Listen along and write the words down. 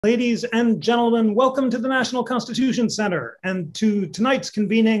Ladies and gentlemen, welcome to the National Constitution Center and to tonight's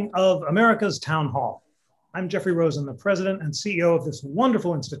convening of America's Town Hall. I'm Jeffrey Rosen, the president and CEO of this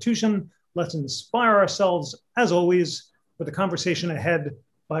wonderful institution. Let's inspire ourselves, as always, for the conversation ahead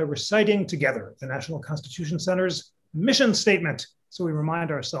by reciting together the National Constitution Center's mission statement, so we remind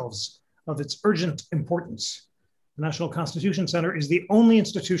ourselves of its urgent importance. The National Constitution Center is the only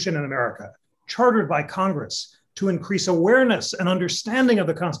institution in America chartered by Congress to increase awareness and understanding of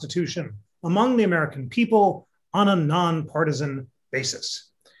the Constitution among the American people on a nonpartisan basis.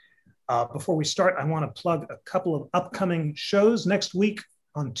 Before we start, I want to plug a couple of upcoming shows. Next week,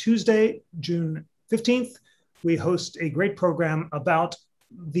 on Tuesday, June 15th, we host a great program about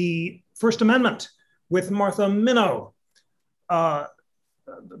the First Amendment with Martha Minow,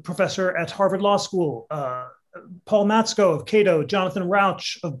 professor at Harvard Law School, Paul Matsko of Cato, Jonathan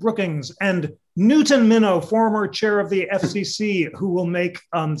Rauch of Brookings, and Newton Minow, former chair of the FCC, who will make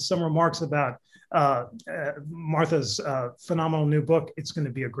some remarks about Martha's phenomenal new book. It's going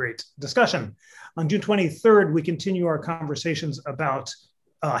to be a great discussion. On June 23rd, we continue our conversations about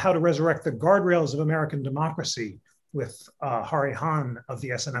how to resurrect the guardrails of American democracy with Hari Hahn of the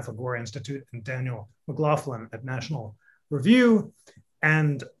SNF Agora Institute and Daniel McLaughlin at National Review,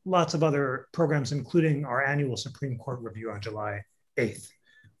 and lots of other programs, including our annual Supreme Court review on July 8th.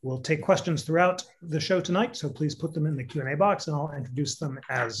 We'll take questions throughout the show tonight, so please put them in the Q&A box and I'll introduce them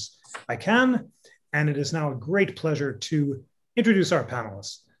as I can. And it is now a great pleasure to introduce our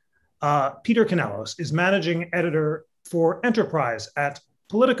panelists. Peter Canellos is managing editor for Enterprise at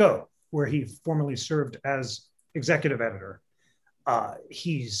Politico, where he formerly served as executive editor.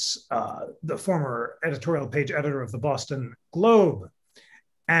 He's the former editorial page editor of the Boston Globe,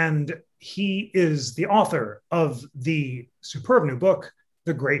 and he is the author of the superb new book,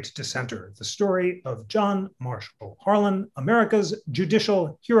 The Great Dissenter, the story of John Marshall Harlan, America's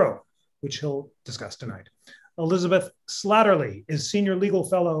Judicial Hero, which he'll discuss tonight. Elizabeth Slattery is Senior Legal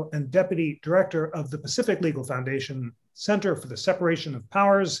Fellow and Deputy Director of the Pacific Legal Foundation Center for the Separation of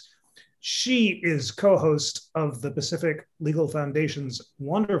Powers. She is co-host of the Pacific Legal Foundation's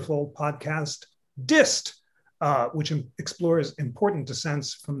wonderful podcast, Dissed, which explores important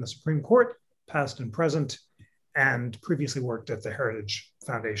dissents from the Supreme Court, past and present, and previously worked at the Heritage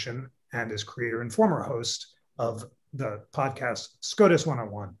Foundation and is creator and former host of the podcast SCOTUS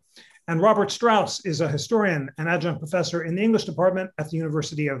 101. And Robert Strauss is a historian and adjunct professor in the English department at the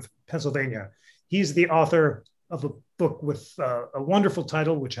University of Pennsylvania. He's the author of a book with a wonderful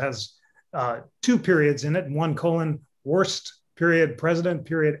title, which has 2 periods in it, 1: worst period president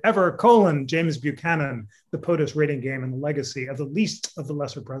period ever, James Buchanan, the POTUS rating game and the legacy of the least of the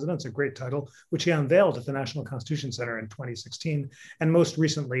lesser presidents, a great title, which he unveiled at the National Constitution Center in 2016. And most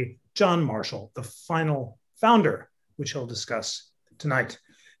recently, John Marshall, the final founder, which he'll discuss tonight.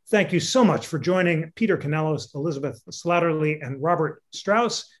 Thank you so much for joining Peter Canellos, Elizabeth Slattery, and Robert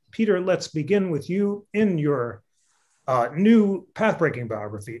Strauss. Peter, let's begin with you in your new path-breaking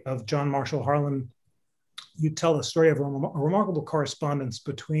biography of John Marshall Harlan. You tell a story of a remarkable correspondence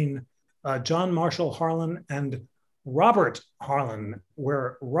between John Marshall Harlan and Robert Harlan,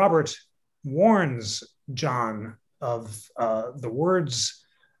 where Robert warns John of the words,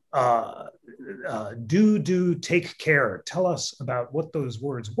 take care. Tell us about what those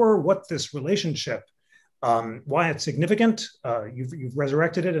words were, what this relationship, why it's significant. You've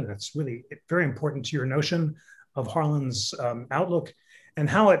resurrected it, and it's really very important to your notion of Harlan's outlook, and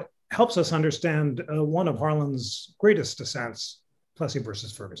how it helps us understand one of Harlan's greatest dissents, Plessy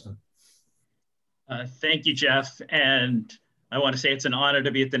versus Ferguson. Thank you, Jeff. And I want to say it's an honor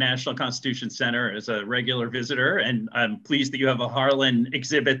to be at the National Constitution Center as a regular visitor, and I'm pleased that you have a Harlan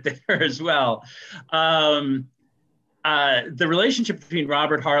exhibit there as well. The relationship between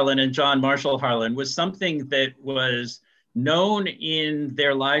Robert Harlan and John Marshall Harlan was something that was known in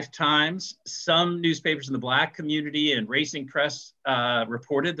their lifetimes. Some newspapers in the Black community and racing press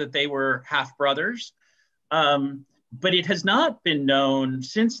reported that they were half brothers, but it has not been known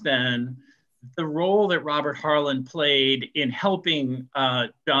since then the role that Robert Harlan played in helping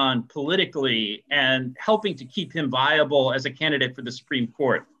John politically and helping to keep him viable as a candidate for the Supreme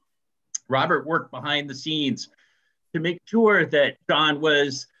Court. Robert worked behind the scenes to make sure that John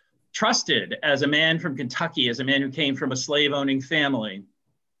was trusted as a man from Kentucky, as a man who came from a slave-owning family.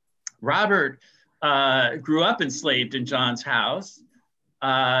 Robert grew up enslaved in John's house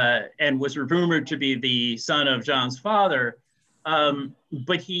and was rumored to be the son of John's father,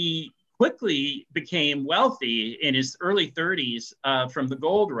 but he quickly became wealthy in his early 30s from the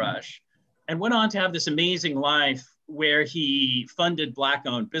gold rush and went on to have this amazing life where he funded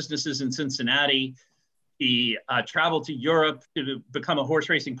Black-owned businesses in Cincinnati. He traveled to Europe to become a horse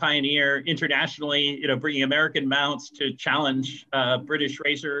racing pioneer internationally, bringing American mounts to challenge British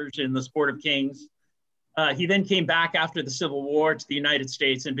racers in the sport of kings. He then came back after the Civil War to the United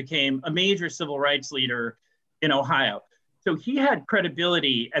States and became a major civil rights leader in Ohio. So he had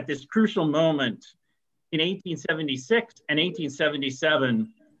credibility at this crucial moment in 1876 and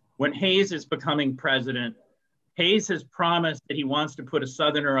 1877 when Hayes is becoming president. Hayes has promised that he wants to put a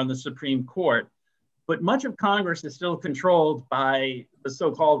Southerner on the Supreme Court, but much of Congress is still controlled by the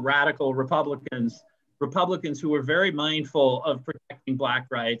so-called radical Republicans who were very mindful of protecting Black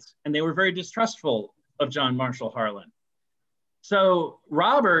rights, and they were very distrustful of John Marshall Harlan. So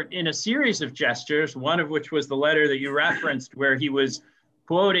Robert, in a series of gestures, one of which was the letter that you referenced, where he was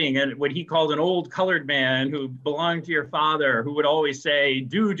quoting what he called an old colored man who belonged to your father, who would always say,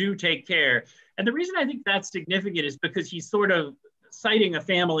 do take care. And the reason I think that's significant is because he's sort of citing a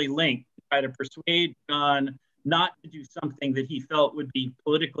family link to try to persuade John not to do something that he felt would be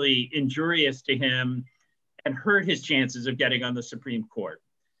politically injurious to him and hurt his chances of getting on the Supreme Court.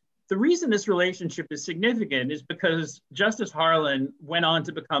 The reason this relationship is significant is because Justice Harlan went on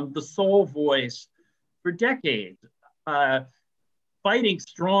to become the sole voice for decades, fighting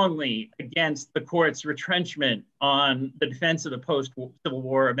strongly against the court's retrenchment on the defense of the post-Civil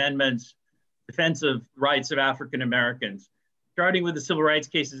War amendments, defense of rights of African Americans, starting with the civil rights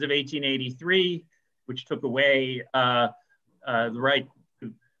cases of 1883, which took away the right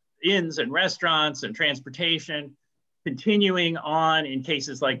to inns and restaurants and transportation, continuing on in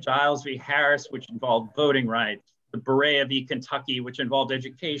cases like Giles v. Harris, which involved voting rights, the Berea v. Kentucky, which involved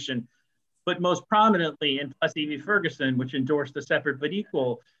education, but most prominently in Plessy v. Ferguson, which endorsed the separate but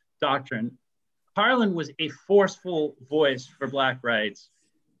equal doctrine. Harlan was a forceful voice for Black rights.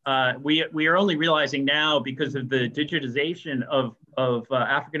 We are only realizing now, because of the digitization of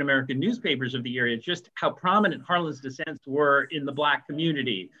African-American newspapers of the area, just how prominent Harlan's dissents were in the Black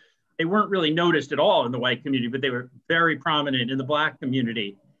community. They weren't really noticed at all in the white community, but they were very prominent in the Black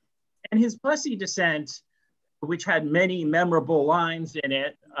community. And his Plessy dissent, which had many memorable lines in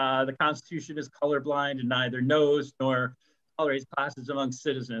it, the Constitution is colorblind and neither knows nor tolerates classes among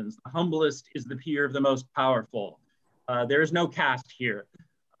citizens. The humblest is the peer of the most powerful. There is no caste here.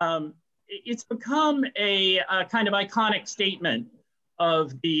 It's become a kind of iconic statement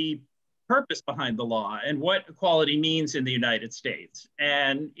of the purpose behind the law and what equality means in the United States.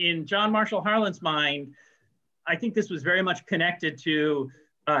 And in John Marshall Harlan's mind, I think this was very much connected to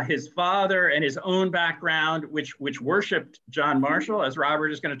his father and his own background, which worshiped John Marshall, as Robert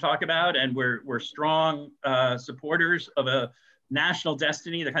is going to talk about, and we're strong supporters of a national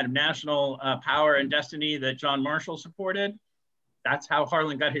destiny, the kind of national power and destiny that John Marshall supported. That's how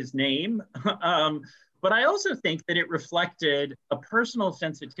Harlan got his name. But I also think that it reflected a personal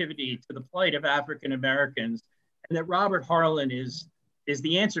sensitivity to the plight of African Americans, and that Robert Harlan is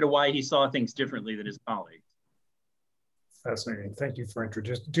the answer to why he saw things differently than his colleagues. Fascinating. Thank you for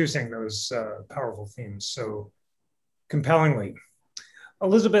introducing those powerful themes so compellingly.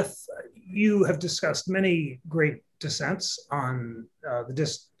 Elizabeth, you have discussed many great dissents on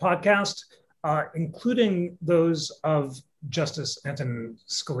the podcast, including those of Justice Antonin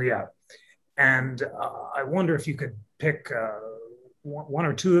Scalia. And I wonder if you could pick one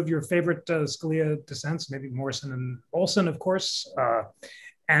or two of your favorite Scalia dissents, maybe Morrison and Olson, of course,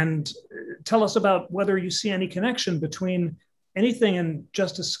 and tell us about whether you see any connection between anything in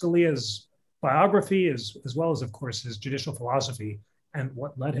Justice Scalia's biography, as well as, of course, his judicial philosophy, and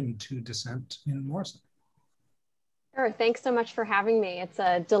what led him to dissent in Morrison. Sure, thanks so much for having me. It's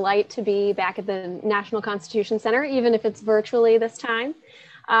a delight to be back at the National Constitution Center, even if it's virtually this time.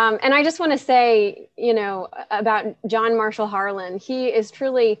 And I just want to say, about John Marshall Harlan, he is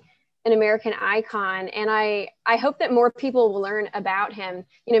truly an American icon. And I hope that more people will learn about him.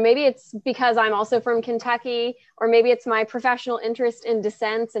 Maybe it's because I'm also from Kentucky, or maybe it's my professional interest in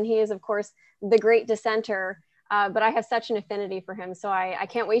dissents. And he is, of course, the Great Dissenter. But I have such an affinity for him. So I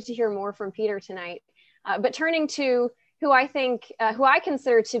can't wait to hear more from Peter tonight. But turning to who I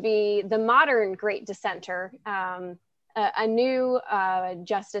consider to be the modern Great Dissenter, a new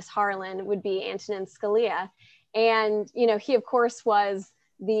Justice Harlan would be Antonin Scalia. And, he, of course, was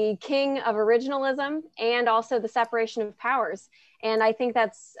the king of originalism and also the separation of powers. And I think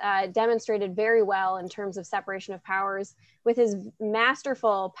that's demonstrated very well in terms of separation of powers with his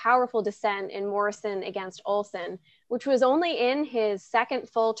masterful, powerful dissent in Morrison against Olson, which was only in his second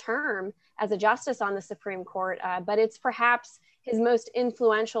full term as a justice on the Supreme Court, but it's perhaps his most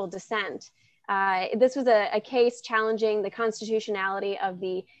influential dissent. This was a case challenging the constitutionality of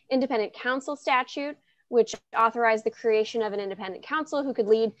the independent counsel statute, which authorized the creation of an independent counsel who could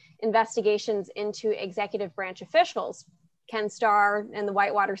lead investigations into executive branch officials. Ken Starr and the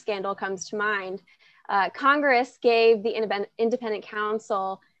Whitewater scandal comes to mind. Congress gave the independent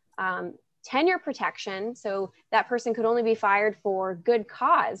counsel tenure protection, so that person could only be fired for good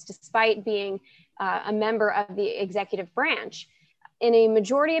cause, despite being a member of the executive branch. In a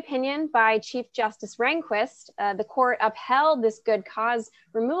majority opinion by Chief Justice Rehnquist, the court upheld this good cause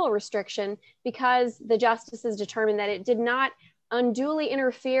removal restriction because the justices determined that it did not unduly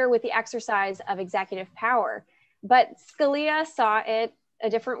interfere with the exercise of executive power. But Scalia saw it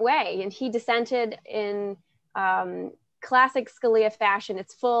a different way, and he dissented in classic Scalia fashion.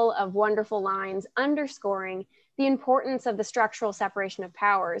 It's full of wonderful lines underscoring the importance of the structural separation of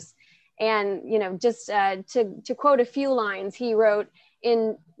powers. And, you know, just to quote a few lines, he wrote,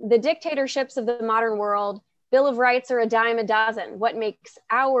 "In the dictatorships of the modern world, Bill of Rights are a dime a dozen. What makes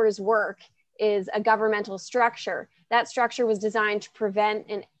ours work is a governmental structure. That structure was designed to prevent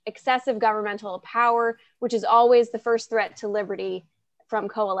an excessive governmental power, which is always the first threat to liberty, from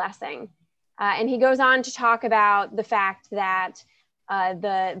coalescing." And he goes on to talk about the fact that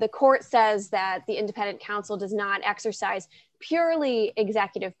the court says that the independent counsel does not exercise purely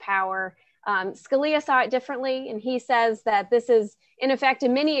executive power. Scalia saw it differently, and he says that this is, in effect, a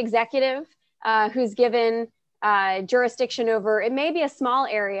mini executive who's given jurisdiction over, it may be a small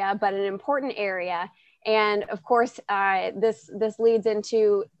area, but an important area. And of course, this leads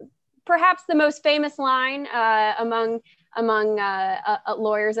into perhaps the most famous line among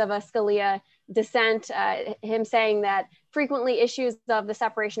lawyers of a Scalia dissent, him saying that frequently issues of the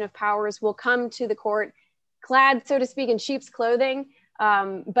separation of powers will come to the court clad, so to speak, in sheep's clothing.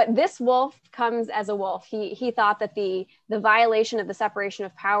 But this wolf comes as a wolf. He thought that the violation of the separation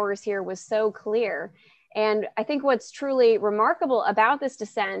of powers here was so clear. And I think what's truly remarkable about this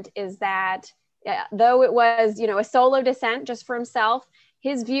dissent is that though it was, you know, a solo dissent just for himself,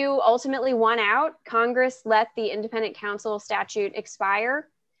 his view ultimately won out. Congress let the independent counsel statute expire.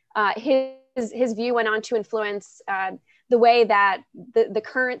 His view went on to influence the way that the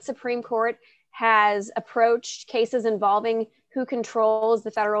current Supreme Court has approached cases involving who controls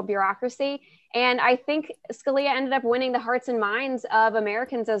the federal bureaucracy. And I think Scalia ended up winning the hearts and minds of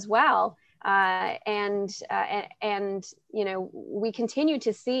Americans as well. And you know, we continue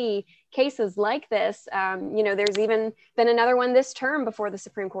to see cases like this. You know, there's even been another one this term before the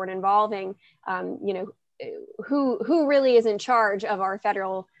Supreme Court involving, you know, who really is in charge of our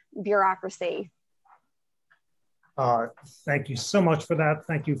federal bureaucracy. Thank you so much for that.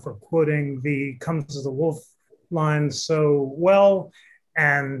 Thank you for quoting the "comes as a wolf" line so well,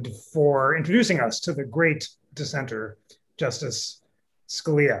 and for introducing us to the great dissenter, Justice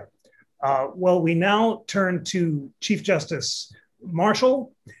Scalia. Well, we now turn to Chief Justice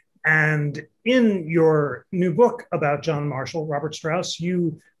Marshall. And in your new book about John Marshall, Robert Strauss,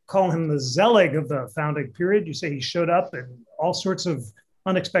 you call him the Zelig of the founding period. You say he showed up in all sorts of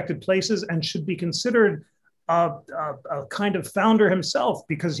unexpected places and should be considered a kind of founder himself,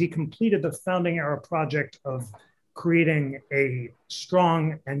 because he completed the founding era project of creating a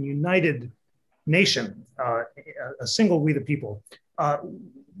strong and united nation, a single we the people.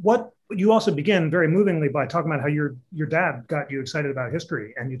 What you also begin very movingly by talking about how your dad got you excited about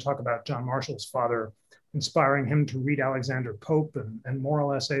history, and you talk about John Marshall's father inspiring him to read Alexander Pope and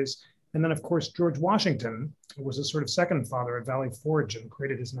moral essays. And then, of course, George Washington was a sort of second father at Valley Forge and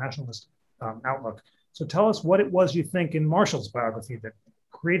created his nationalist outlook. So tell us what it was you think in Marshall's biography that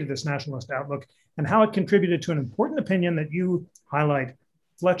created this nationalist outlook, and how it contributed to an important opinion that you highlight,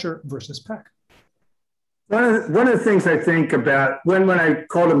 Fletcher versus Peck. One of the things I think about when I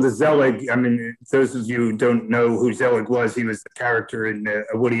called him the Zelig, I mean, those of you who don't know who Zelig was, he was the character in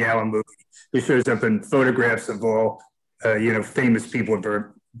a Woody Allen movie who shows up in photographs of all, you know, famous people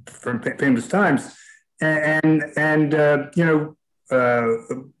from famous times. And you know,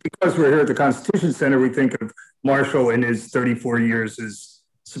 because we're here at the Constitution Center, we think of Marshall in his 34 years as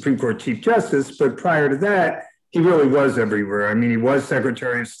Supreme Court Chief Justice, but prior to that, he really was everywhere. I mean, he was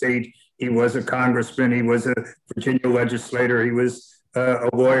Secretary of State, he was a congressman, he was a Virginia legislator, he was a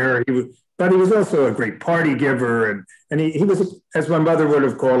lawyer, but he was also a great party giver, and he was, as my mother would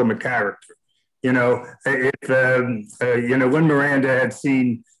have called him, a character. You know, if you know, when Miranda had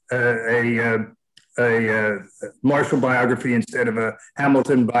seen a Marshall biography instead of a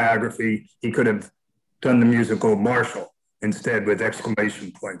Hamilton biography, he could have done the musical Marshall instead with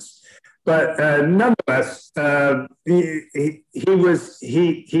exclamation points. But nonetheless, I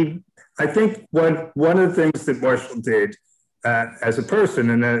think one of the things that Marshall did as a person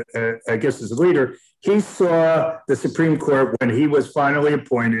and I guess as a leader, he saw the Supreme Court when he was finally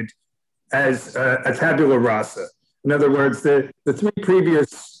appointed as a tabula rasa. In other words, the three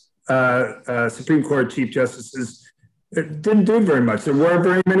previous Supreme Court Chief Justices didn't do very much. There weren't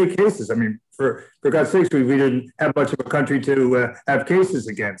very many cases. I mean, for God's sakes, we didn't have much of a country to have cases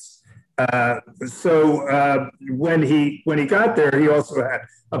against. So when he got there, he also had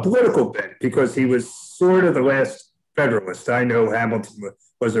a political bent because he was sort of the last Federalist. I know Hamilton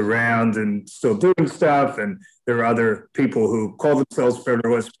was around and still doing stuff, and there are other people who call themselves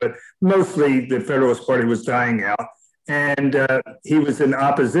Federalists, but mostly the Federalist Party was dying out, and he was in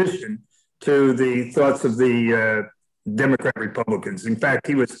opposition to the thoughts of the Democrat Republicans. In fact,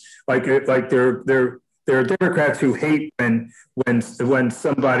 he was like there are Democrats who hate when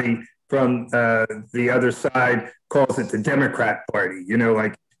somebody from the other side calls it the Democrat Party. You know,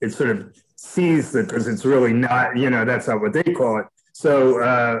 like it sort of sees that because it's really not. You know, that's not what they call it. So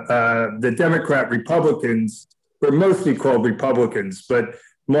the Democrat Republicans were mostly called Republicans, but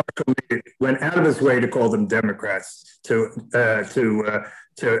Marshall went out of his way to call them Democrats to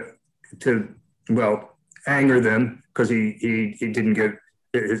anger them because he didn't get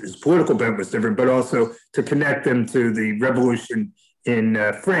his political bent was different, but also to connect them to the revolution in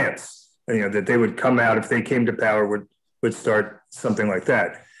France. You know, that they would come out if they came to power would start something like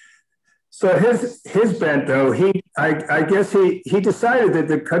that. So his bent, though, I guess he decided that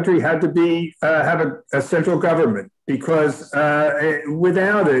the country had to be have a central government because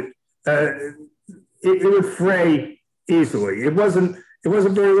without it, it would fray easily. It wasn't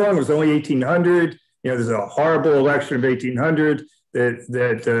very long. It was only 1800. You know, there's a horrible election of 1800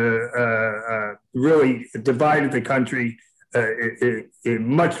 that really divided the country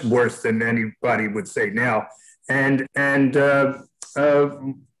much worse than anybody would say now. And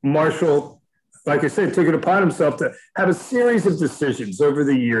Marshall, like I said, took it upon himself to have a series of decisions over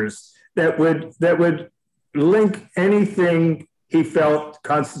the years that would link anything he felt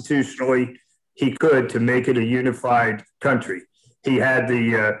constitutionally he could to make it a unified country. He had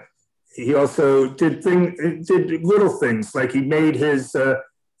he also did little things, like he made his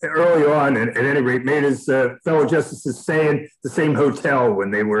early on, at any rate, made his fellow justices stay in the same hotel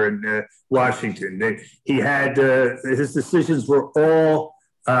when they were in Washington. He had his decisions were all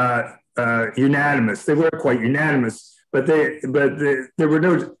unanimous. They weren't quite unanimous, but there were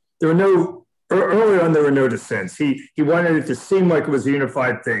no early on. There were no dissents. He wanted it to seem like it was a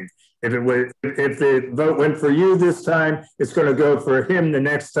unified thing. If the vote went for you this time, it's going to go for him the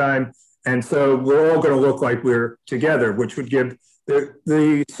next time, and so we're all going to look like we're together, which would give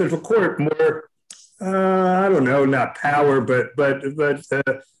the central court more, I don't know, not power, but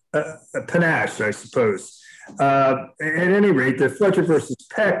panache, I suppose. At any rate, the Fletcher versus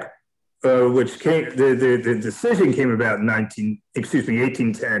Peck, which came, the decision came about in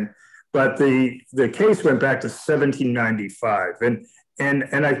 1810, but the case went back to 1795,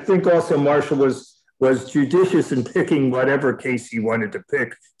 and I think also Marshall was judicious in picking whatever case he wanted to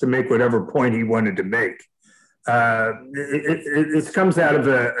pick to make whatever point he wanted to make. It comes out of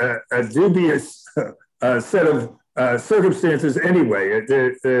a dubious set of circumstances anyway.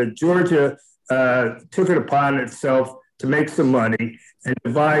 Georgia took it upon itself to make some money and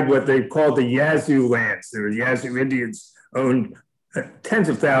divide what they called the Yazoo lands. The Yazoo Indians owned tens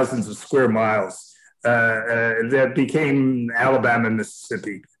of thousands of square miles that became Alabama and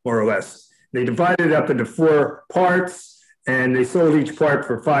Mississippi, more or less. They divided it up into 4 parts, and they sold each part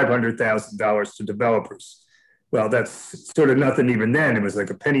for $500,000 to developers. Well, that's sort of nothing even then. It was like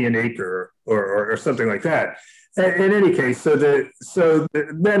a penny an acre or something like that. In any case, so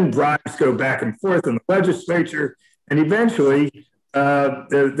then bribes go back and forth in the legislature, and eventually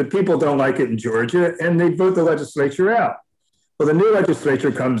the people don't like it in Georgia, and they vote the legislature out. Well, the new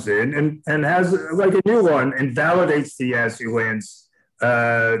legislature comes in and has like a new one, invalidates the Yazoo Lands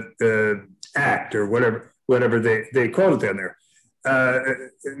Act or whatever they called it down there.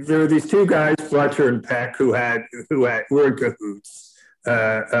 There were these 2 guys, Fletcher and Peck, who were in cahoots.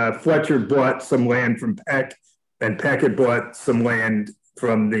 Fletcher bought some land from Peck, and Peck had bought some land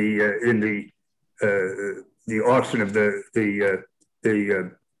from in the auction of the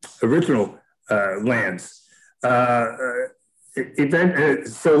original lands.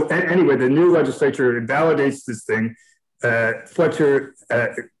 So anyway, the new legislature invalidates this thing. Fletcher,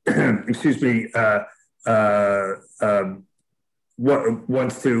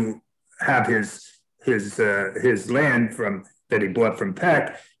 wants to have his land that he bought from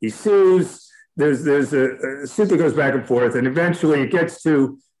Peck. He sues. There's a suit that goes back and forth, and eventually it gets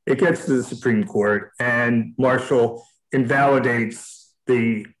to the Supreme Court, and Marshall invalidates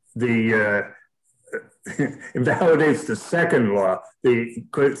the invalidates the second law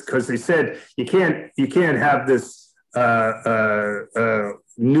because they said you can't have this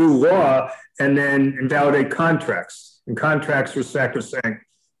new law and then invalidate contracts. And contracts were sacrosanct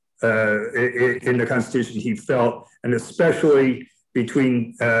in the Constitution, he felt, and especially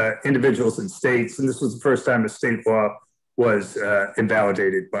between individuals and states. And this was the first time a state law was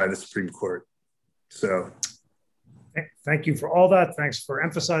invalidated by the Supreme Court. So. Thank you for all that. Thanks for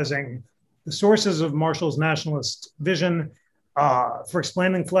emphasizing the sources of Marshall's nationalist vision, for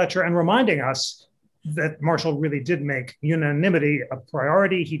explaining Fletcher and reminding us that Marshall really did make unanimity a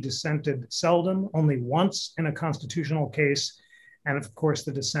priority. He dissented seldom, only once in a constitutional case. And of course,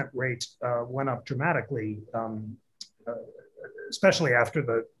 the dissent rate went up dramatically, especially after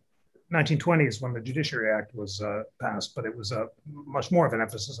the 1920s when the Judiciary Act was passed, but it was much more of an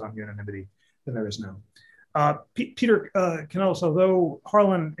emphasis on unanimity than there is now. Peter Canellos, although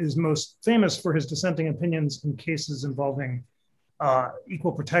Harlan is most famous for his dissenting opinions in cases involving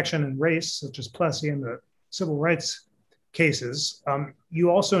equal protection and race, such as Plessy and the civil rights cases, you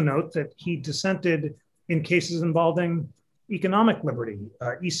also note that he dissented in cases involving economic liberty,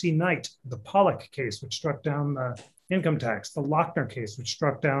 E.C. Knight, the Pollock case, which struck down the income tax, the Lochner case, which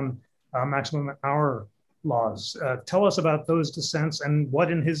struck down maximum hour laws. Tell us about those dissents and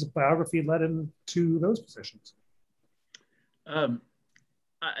what in his biography led him to those positions.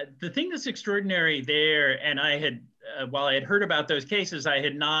 The thing that's extraordinary there, and I had, while I had heard about those cases, I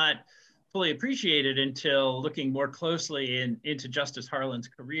had not fully appreciated until looking more closely into Justice Harlan's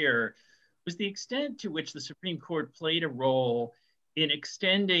career, was the extent to which the Supreme Court played a role in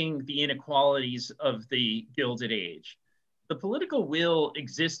extending the inequalities of the Gilded Age. The political will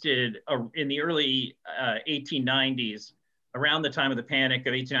existed in the early 1890s, around the time of the Panic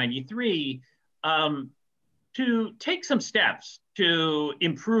of 1893, to take some steps to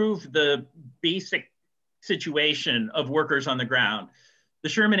improve the basic situation of workers on the ground. The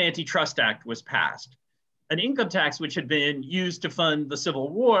Sherman Antitrust Act was passed. An income tax which had been used to fund the Civil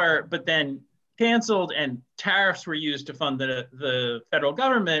War, but then canceled, and tariffs were used to fund the federal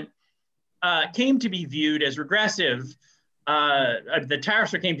government, came to be viewed as regressive. The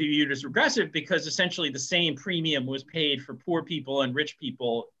tariffs came to be viewed as regressive because essentially the same premium was paid for poor people and rich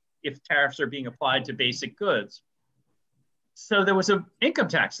people if tariffs are being applied to basic goods. So there was an income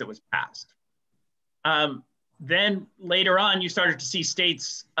tax that was passed. Then later on, you started to see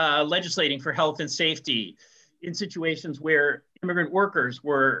states legislating for health and safety in situations where immigrant workers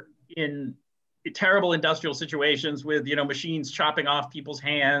were in terrible industrial situations with, machines chopping off people's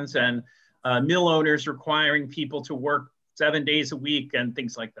hands and mill owners requiring people to work 7 days a week and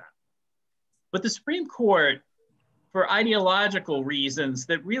things like that. But the Supreme Court, for ideological reasons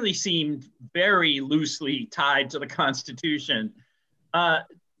that really seemed very loosely tied to the Constitution,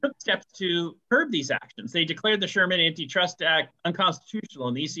 took steps to curb these actions. They declared the Sherman Antitrust Act unconstitutional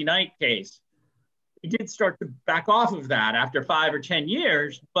in the E.C. Knight case. It did start to back off of that after 5 or 10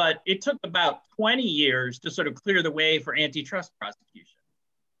 years, but it took about 20 years to sort of clear the way for antitrust prosecution.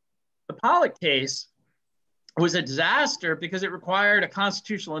 The Pollock case was a disaster because it required a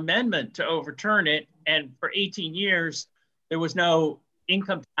constitutional amendment to overturn it. And for 18 years, there was no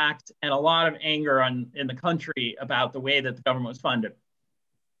income tax and a lot of anger in the country about the way that the government was funded.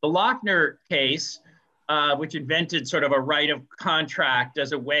 The Lochner case, which invented sort of a right of contract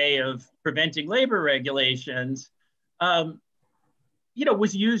as a way of preventing labor regulations,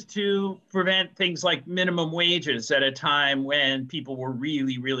 was used to prevent things like minimum wages at a time when people were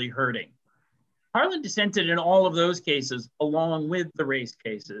really, really hurting. Harlan dissented in all of those cases along with the race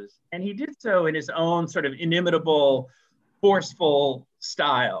cases, and he did so in his own sort of inimitable, forceful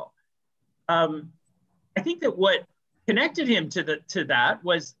style. I think that what connected him to that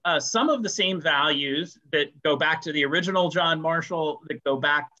was some of the same values that go back to the original John Marshall, that go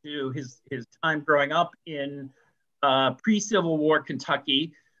back to his time growing up in pre-Civil War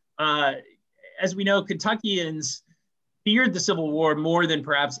Kentucky. As we know, Kentuckians feared the Civil War more than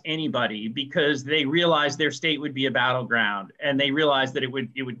perhaps anybody because they realized their state would be a battleground, and they realized that it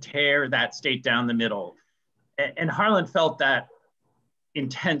would tear that state down the middle. And Harlan felt that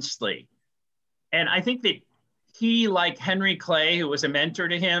intensely. And I think that he, like Henry Clay, who was a mentor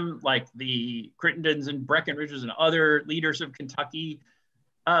to him, like the Crittendens and Breckinridges and other leaders of Kentucky,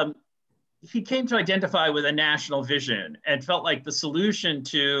 he came to identify with a national vision and felt like the solution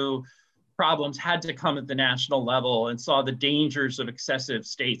to problems had to come at the national level, and saw the dangers of excessive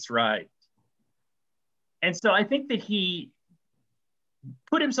states' rights. And so I think that he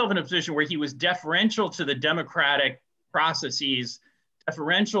put himself in a position where he was deferential to the democratic processes,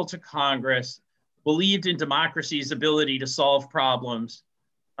 deferential to Congress, believed in democracy's ability to solve problems.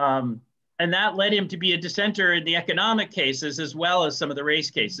 And that led him to be a dissenter in the economic cases as well as some of the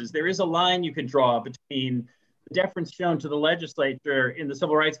race cases. There is a line you can draw between the deference shown to the legislature in the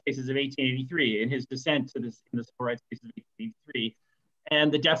civil rights cases of 1883, in his dissent in the civil rights cases of 1883,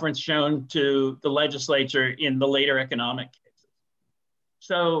 and the deference shown to the legislature in the later economic cases.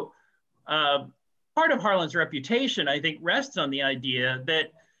 So part of Harlan's reputation, I think, rests on the idea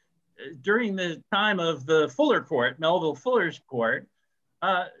that during the time of the Fuller Court, Melville Fuller's court,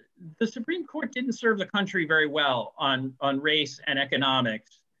 the Supreme Court didn't serve the country very well on race and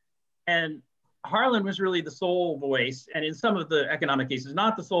economics. And Harlan was really the sole voice, and in some of the economic cases,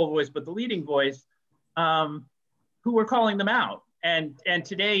 not the sole voice, but the leading voice, who were calling them out. And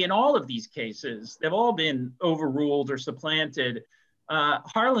today, in all of these cases, they've all been overruled or supplanted.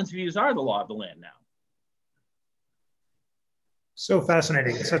 Harlan's views are the law of the land now. So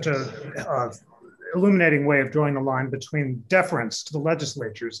fascinating. Such a illuminating way of drawing the line between deference to the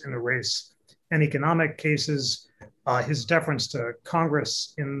legislatures in the race and economic cases. His deference to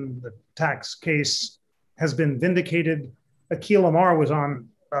Congress in the tax case has been vindicated. Akhil Amar was on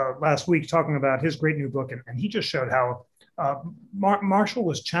last week talking about his great new book, and he just showed how Marshall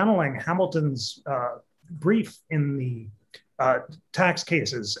was channeling Hamilton's brief in the tax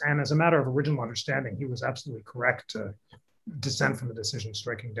cases. And as a matter of original understanding, he was absolutely correct to dissent from the decision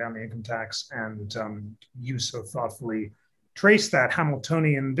striking down the income tax, and you so thoughtfully trace that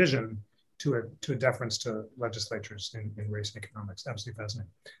Hamiltonian vision to a deference to legislatures in race and economics. Absolutely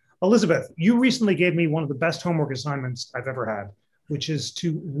fascinating. Elizabeth, you recently gave me one of the best homework assignments I've ever had, which is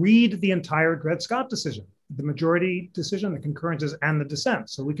to read the entire Dred Scott decision, the majority decision, the concurrences, and the dissent,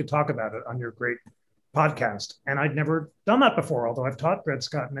 so we could talk about it on your great podcast. And I'd never done that before, although I've taught Dred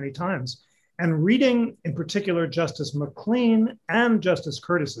Scott many times. And reading, in particular, Justice McLean and Justice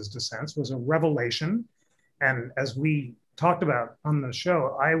Curtis's dissents was a revelation. And as we talked about on the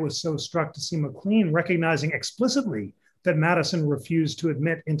show, I was so struck to see McLean recognizing explicitly that Madison refused to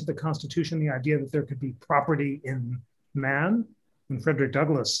admit into the Constitution the idea that there could be property in man. When Frederick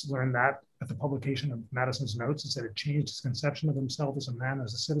Douglass learned that at the publication of Madison's notes, it said it changed his conception of himself as a man,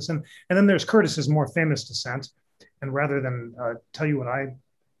 as a citizen. And then there's Curtis's more famous dissent. And rather than tell you what I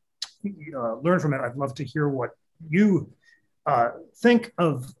learn from it, I'd love to hear what you think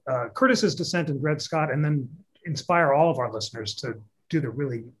of Curtis's dissent in Dred Scott, and then inspire all of our listeners to do the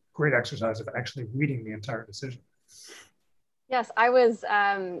really great exercise of actually reading the entire decision. Yes, I was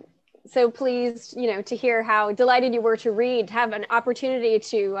so pleased, to hear how delighted you were to have an opportunity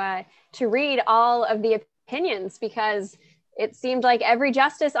to read all of the opinions, because it seemed like every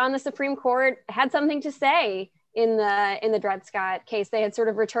justice on the Supreme Court had something to say in the Dred Scott case. They had sort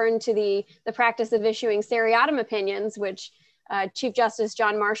of returned to the practice of issuing seriatim opinions, which Chief Justice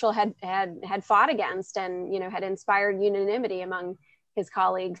John Marshall had fought against, and had inspired unanimity among his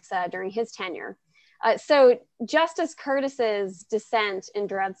colleagues during his tenure. So Justice Curtis's dissent in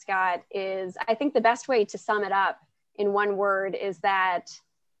Dred Scott is, I think, the best way to sum it up in one word is that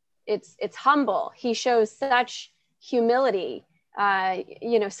it's humble. He shows such humility.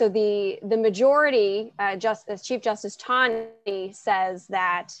 So the majority, Chief Justice Taney says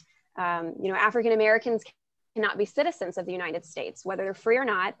that African Americans cannot be citizens of the United States, whether they're free or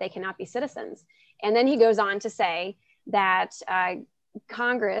not. They cannot be citizens. And then he goes on to say that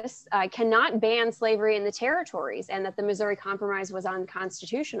Congress cannot ban slavery in the territories, and that the Missouri Compromise was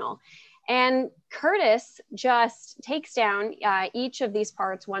unconstitutional. And Curtis just takes down each of these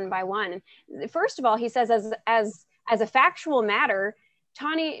parts one by one. First of all, he says, as a factual matter,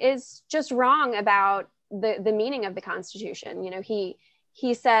 Taney is just wrong about the meaning of the Constitution.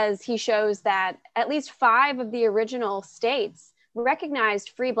 He says, he shows that at least 5 of the original states recognized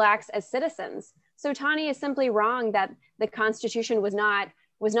free Blacks as citizens. So Taney is simply wrong that the Constitution was not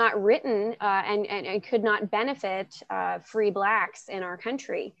written and could not benefit free Blacks in our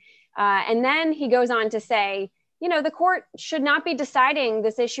country. And then he goes on to say, the court should not be deciding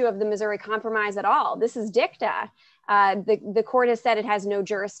this issue of the Missouri Compromise at all. This is dicta. The court has said it has no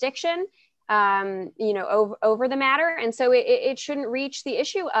jurisdiction, over the matter. And so it shouldn't reach the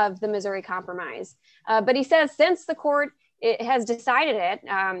issue of the Missouri Compromise. But he says, since the court has decided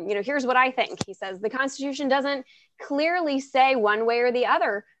it, here's what I think. He says, the Constitution doesn't clearly say one way or the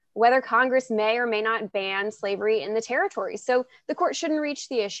other whether Congress may or may not ban slavery in the territories. So the court shouldn't reach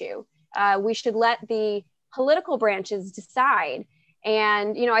the issue. We should let the political branches decide.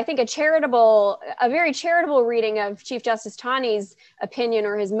 And, I think a very charitable reading of Chief Justice Taney's opinion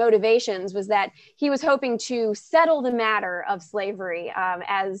or his motivations was that he was hoping to settle the matter of slavery,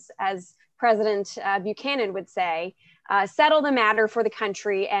 as President Buchanan would say, settle the matter for the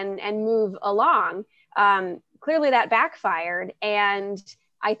country and move along. Clearly that backfired. And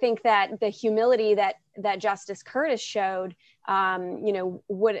I think that the humility that Justice Curtis showed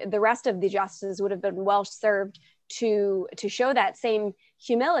the rest of the justices would have been well served to show that same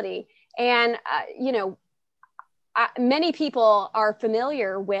humility. And, many people are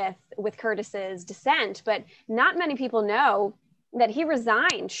familiar with Curtis's dissent, but not many people know that he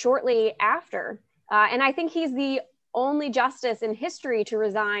resigned shortly after. And I think he's the only justice in history to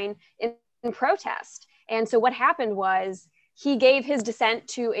resign in protest. And so what happened was he gave his dissent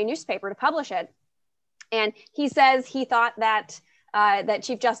to a newspaper to publish it. And he says he thought that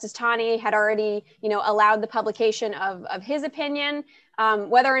Chief Justice Taney had already, allowed the publication of his opinion.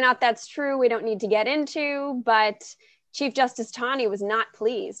 Whether or not that's true, we don't need to get into, but Chief Justice Taney was not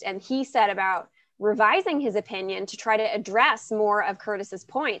pleased. And he set about revising his opinion to try to address more of Curtis's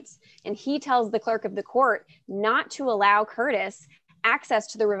points. And he tells the clerk of the court not to allow Curtis access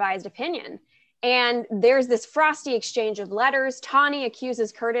to the revised opinion. And there's this frosty exchange of letters. Taney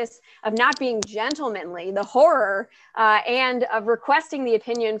accuses Curtis of not being gentlemanly, the horror, and of requesting the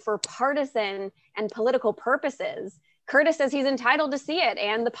opinion for partisan and political purposes. Curtis says he's entitled to see it,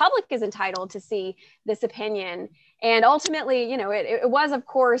 and the public is entitled to see this opinion. And ultimately, it was, of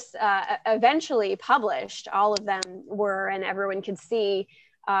course, eventually published. All of them were, and everyone could see,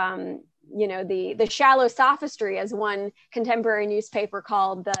 the shallow sophistry, as one contemporary newspaper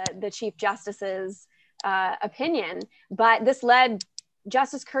called the Chief Justice's opinion. But this led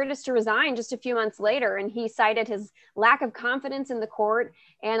Justice Curtis to resign just a few months later, and he cited his lack of confidence in the court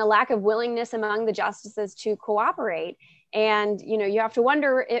and a lack of willingness among the justices to cooperate. And you have to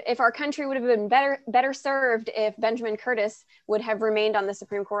wonder if our country would have been better served if Benjamin Curtis would have remained on the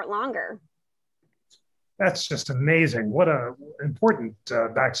Supreme Court longer. That's just amazing. What an important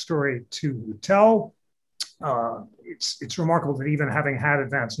backstory to tell. It's remarkable that even having had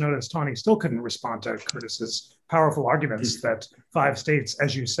advance notice, Taney still couldn't respond to Curtis's powerful arguments that 5 states,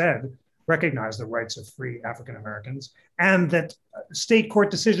 as you said, recognize the rights of free African Americans, and that state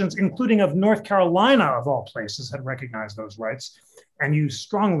court decisions, including of North Carolina, of all places, had recognized those rights. And you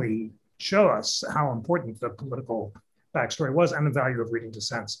strongly show us how important the political backstory was and the value of reading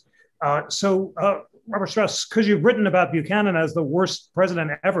dissents. Robert Strauss, because you've written about Buchanan as the worst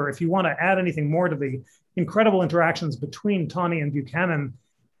president ever, if you want to add anything more to the incredible interactions between Taney and Buchanan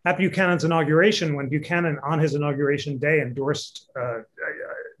at Buchanan's inauguration, when Buchanan on his inauguration day endorsed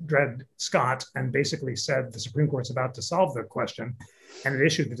Dred Scott and basically said the Supreme Court's about to solve the question, and it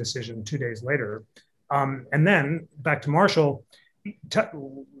issued the decision 2 days later. And then back to Marshall, we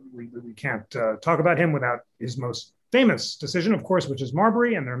can't talk about him without his most famous decision, of course, which is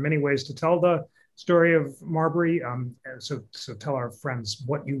Marbury, and there are many ways to tell the story of Marbury. So tell our friends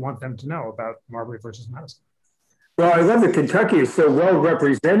what you want them to know about Marbury versus Madison. Well, I love that Kentucky is so well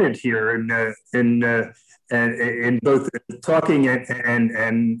represented here in both talking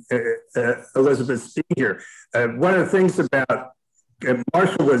and Elizabeth speaking here. One of the things about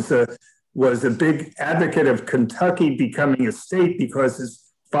Marshall was a big advocate of Kentucky becoming a state because his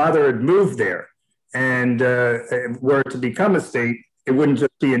father had moved there. And were to become a state, it wouldn't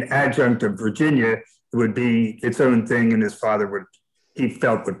just be an adjunct of Virginia, it would be its own thing, and his father he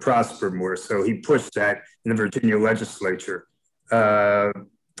felt would prosper more. So he pushed that in the Virginia legislature. We have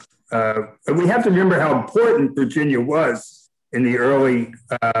to remember how important Virginia was in the early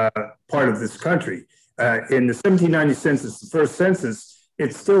part of this country. In the 1790 census, the first census,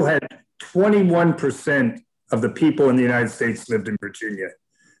 it still had 21% of the people in the United States lived in Virginia.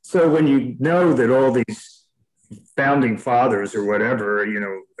 So when you know that all these founding fathers or whatever,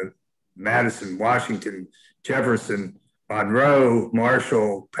 Madison, Washington, Jefferson, Monroe,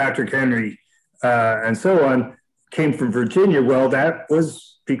 Marshall, Patrick Henry, and so on, came from Virginia, well, that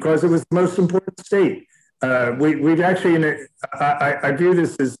was because it was the most important state. We've actually, I view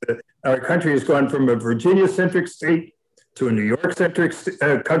this as our country has gone from a Virginia-centric state to a New York-centric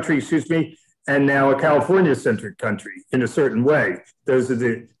country, and now a California-centric country in a certain way. Those are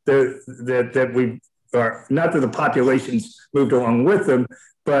that we are, not that the populations moved along with them,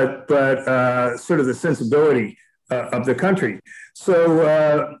 but sort of the sensibility of the country.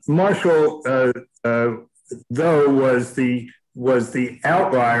 So Marshall, though, was the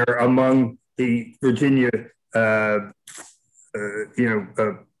outlier among the Virginia,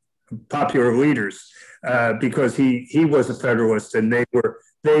 popular leaders because he was a Federalist, and they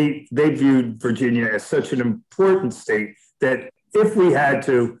viewed Virginia as such an important state that if we had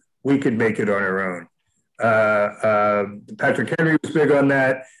to, we could make it on our own. Patrick Henry was big on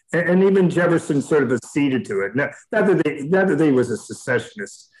that, and even Jefferson sort of acceded to it. Not that he was a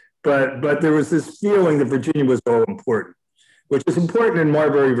secessionist, but there was this feeling that Virginia was all important, which is important in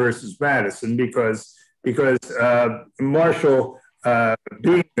Marbury versus Madison because Marshall,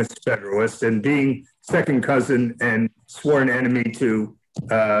 being a Federalist and being second cousin and sworn enemy to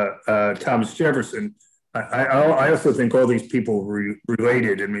Thomas Jefferson. I also think all these people were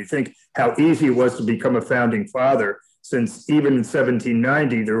related. And we think how easy it was to become a founding father, since even in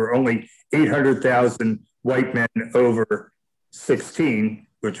 1790, there were only 800,000 white men over 16,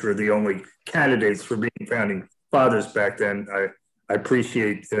 which were the only candidates for being founding fathers back then. I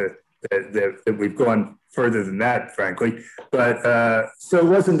appreciate that we've gone further than that, frankly. But so it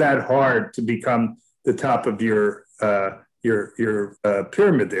wasn't that hard to become the top of your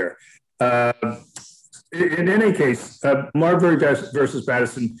pyramid there. In any case, Marbury versus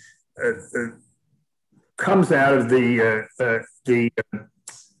Madison comes out of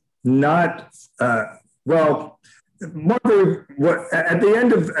Marbury. At the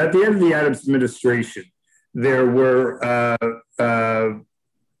end of the Adams administration, there were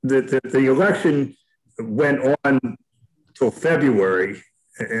the election went on till February,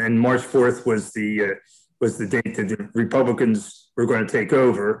 and March 4th was the date that the Republicans were going to take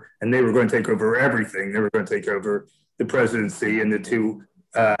over, and they were going to take over everything. They were going to take over the presidency and the two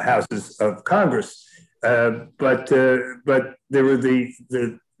houses of Congress. But there were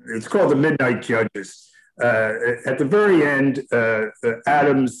it's called the Midnight Judges. At the very end,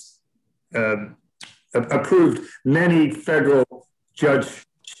 Adams approved many federal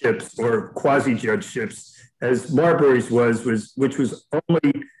judgeships or quasi-judgeships, as Marbury's which was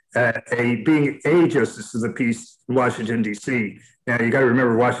only being a justice of the peace in Washington, D.C. Now, you got to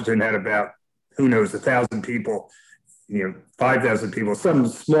remember, Washington had about, 1,000 people, 5,000 people, some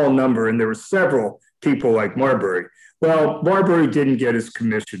small number, and there were several people like Marbury. Well, Marbury didn't get his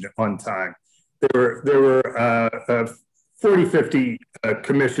commission on time. There were 40, 50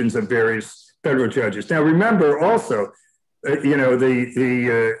 commissions of various federal judges. Now, remember also, I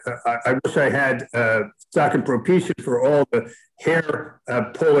wish I had stock and propitiation for all the hair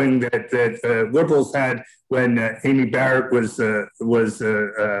pulling that liberals had when Amy Barrett was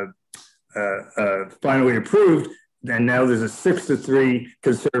finally approved, and now there's a 6-3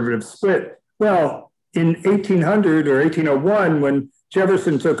 conservative split. Well, in 1800 or 1801, when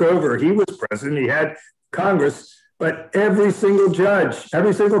Jefferson took over, he was president, he had Congress, but every single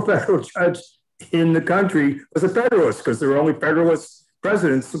federal judge in the country was a Federalist, because there were only Federalist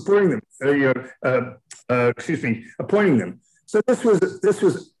presidents supporting them, appointing them. So this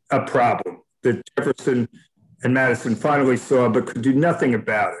was a problem that Jefferson and Madison finally saw, but could do nothing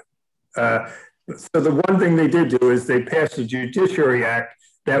about it. So the one thing they did do is they passed a Judiciary Act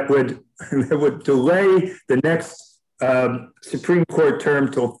that would delay the next Supreme Court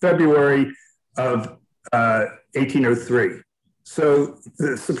term till February of 1803. So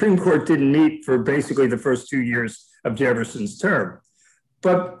the Supreme Court didn't meet for basically the first 2 years of Jefferson's term.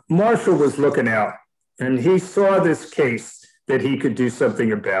 But Marshall was looking out, and he saw this case that he could do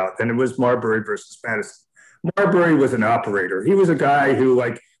something about, and it was Marbury versus Madison. Marbury was an operator. He was a guy who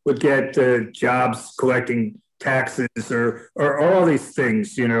would get jobs collecting taxes or all these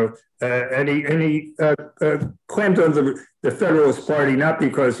things, and he claimed on the Federalist Party, not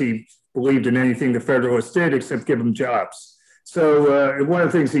because he believed in anything the Federalists did except give them jobs. So one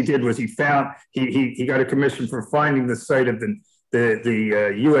of the things he did was he got a commission for finding the site of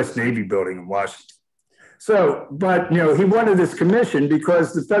the U.S. Navy building in Washington. So, but he wanted this commission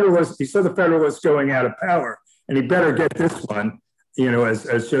because he saw the Federalists going out of power, and he better get this one,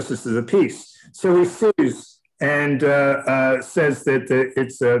 as Justice of the Peace. So he sues and says that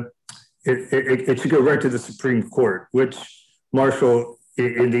it should go right to the Supreme Court, which Marshall,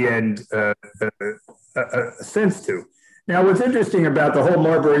 in the end, assents to. Now, what's interesting about the whole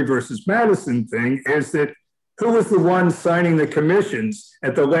Marbury versus Madison thing is that who was the one signing the commissions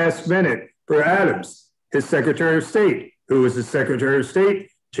at the last minute for Adams? His Secretary of State. Who was the Secretary of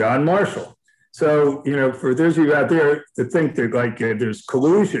State? John Marshall. So, for those of you out there to think that there's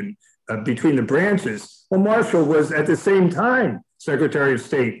collusion between the branches, well, Marshall was at the same time Secretary of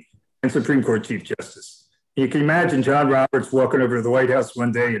State and Supreme Court Chief Justice. You can imagine John Roberts walking over to the White House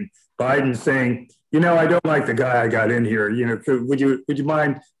one day and Biden saying, I don't like the guy I got in here. Would you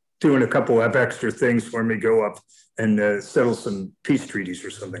mind doing a couple of extra things for me, go up and settle some peace treaties or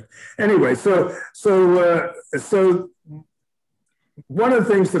something. Anyway, so one of the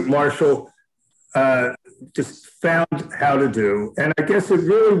things that Marshall just found how to do, and I guess it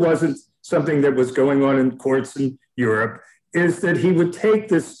really wasn't something that was going on in courts in Europe, is that he would take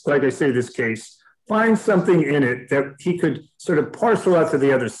this, like I say, this case, find something in it that he could sort of parcel out to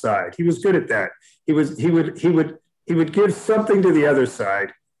the other side. He was good at that. He would give something to the other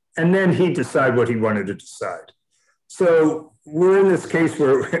side, and then he'd decide what he wanted to decide. So we're in this case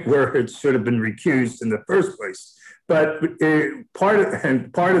where it should have been recused in the first place. But part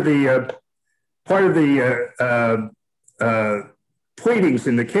of the part of the pleadings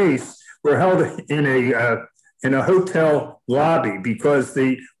in the case were held in a hotel lobby because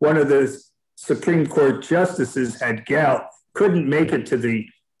one of the Supreme Court justices had gout, couldn't make it to the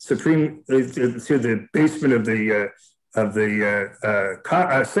basement of the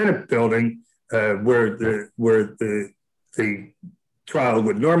Senate building where the trial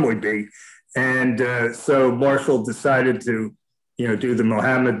would normally be, and so Marshall decided to do the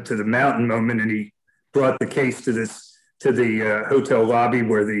Muhammad to the mountain moment, and he brought the case to the hotel lobby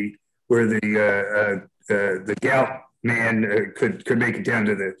where the gout man could make it down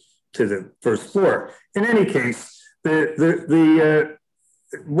to the first floor. In any case,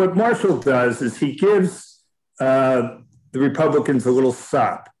 what Marshall does is he gives the Republicans a little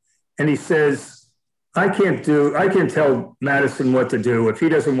sop, and he says, I can't tell Madison what to do if he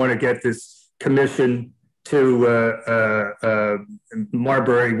doesn't want to get this commission to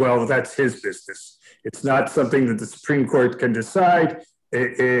Marbury. Well, that's his business. It's not something that the Supreme Court can decide.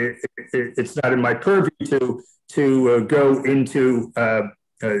 It's not in my purview to go into a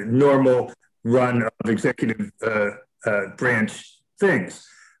normal run of executive branch things.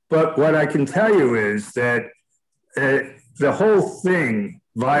 But what I can tell you is that the whole thing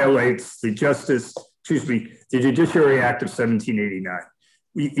violates the Judiciary Act of 1789.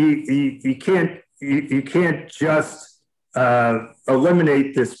 You can't just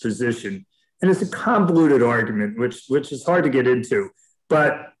eliminate this position. And it's a convoluted argument, which is hard to get into.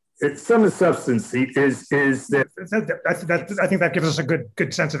 But some of the substance is that I think that gives us a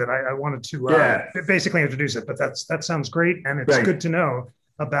good sense of it. I wanted to basically introduce it, but that sounds great, and it's good to know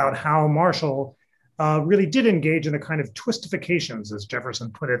about how Marshall really did engage in a kind of twistifications, as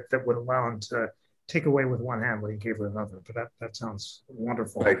Jefferson put it, that would allow him to take away with one hand what he gave with another. But that sounds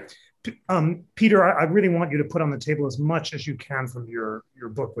wonderful. Right. Peter, I really want you to put on the table as much as you can from your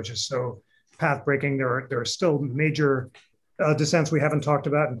book, which is so path-breaking. There are still major dissents we haven't talked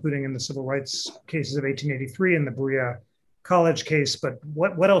about, including in the civil rights cases of 1883 and the Berea College case. But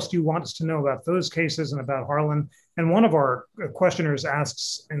what else do you want us to know about those cases and about Harlan? And one of our questioners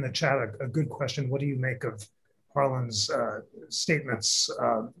asks in the chat a good question: what do you make of Harlan's statements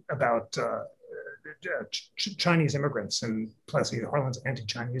about Chinese immigrants and Plessy, Harlan's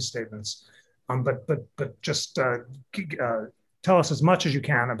anti-Chinese statements? But just tell us as much as you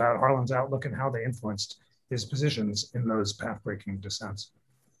can about Harlan's outlook and how they influenced his positions in those path-breaking dissents.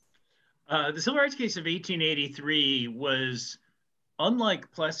 The civil rights case of 1883 was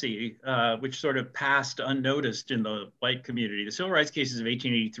unlike Plessy, which sort of passed unnoticed in the white community. The civil rights cases of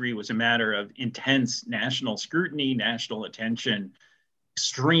 1883 was a matter of intense national scrutiny, national attention,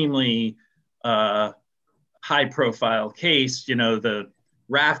 extremely high-profile case. The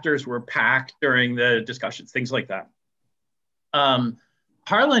rafters were packed during the discussions, things like that.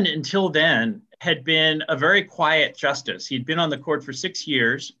 Harlan, until then, had been a very quiet justice. He'd been on the court for 6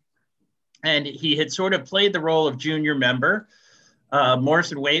 years, and he had sort of played the role of junior member.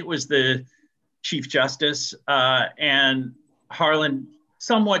 Morrison Waite was the Chief Justice, and Harlan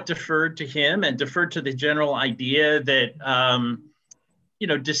somewhat deferred to him and deferred to the general idea that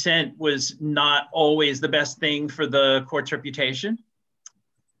dissent was not always the best thing for the court's reputation.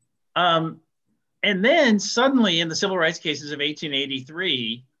 And then suddenly in the civil rights cases of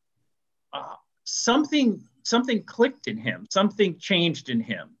 1883, something clicked in him, something changed in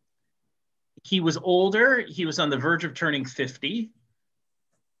him. He was older, he was on the verge of turning 50.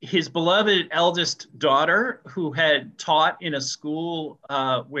 His beloved eldest daughter, who had taught in a school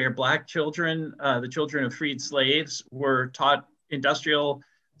where Black children, the children of freed slaves, were taught industrial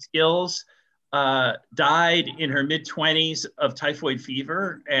skills, died in her mid-20s of typhoid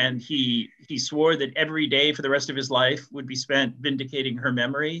fever, and he swore that every day for the rest of his life would be spent vindicating her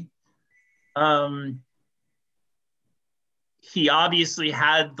memory. He obviously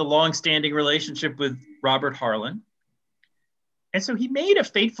had the long-standing relationship with Robert Harlan. And so he made a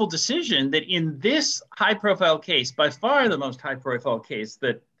fateful decision that in this high-profile case, by far the most high-profile case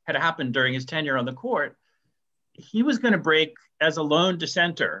that had happened during his tenure on the court, he was going to break as a lone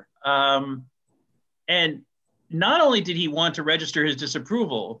dissenter. And not only did he want to register his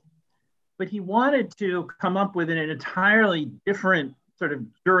disapproval, but he wanted to come up with an entirely different sort of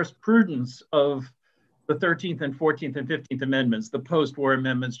jurisprudence of the 13th and 14th and 15th Amendments, the post-war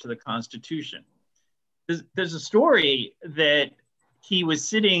amendments to the Constitution. There's a story that he was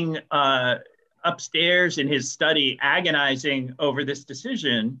sitting upstairs in his study agonizing over this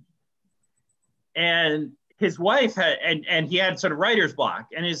decision, and his wife had, and he had sort of writer's block,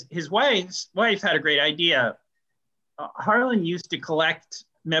 and his wife had a great idea. Harlan used to collect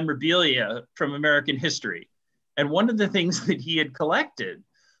memorabilia from American history. And one of the things that he had collected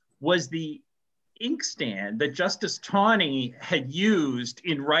was the inkstand that Justice Taney had used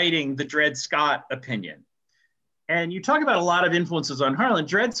in writing the Dred Scott opinion. And you talk about a lot of influences on Harlan.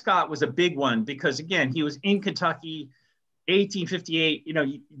 Dred Scott was a big one because, again, he was in Kentucky, 1858. You know,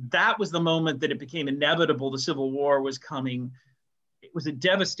 that was the moment that it became inevitable the Civil War was coming. It was a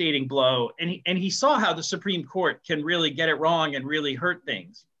devastating blow. And he saw how the Supreme Court can really get it wrong and really hurt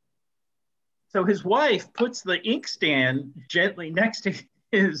things. So his wife puts the inkstand gently next to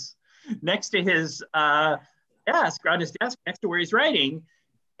his desk, on his desk next to where he's writing.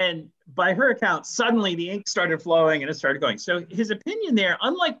 And by her account, suddenly the ink started flowing and it started going. So his opinion there,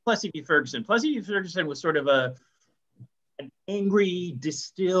 unlike Plessy v. Ferguson was sort of an angry,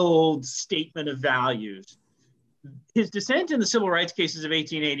 distilled statement of values. His dissent in the civil rights cases of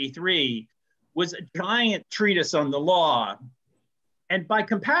 1883 was a giant treatise on the law. And by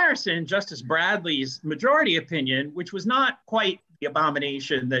comparison, Justice Bradley's majority opinion, which was not quite the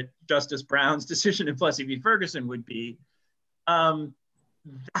abomination that Justice Brown's decision in Plessy v. Ferguson would be,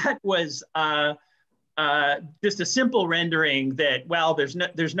 that was just a simple rendering that, well,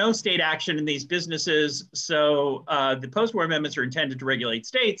 there's no state action in these businesses, so the post-war amendments are intended to regulate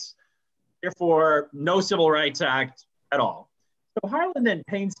states, therefore no Civil Rights Act at all. So Harlan then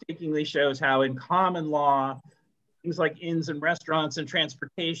painstakingly shows how in common law, things like inns and restaurants and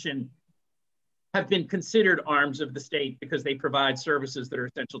transportation have been considered arms of the state because they provide services that are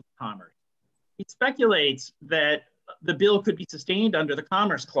essential to commerce. He speculates that the bill could be sustained under the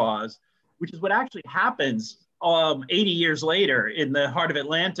Commerce Clause, which is what actually happens 80 years later in the Heart of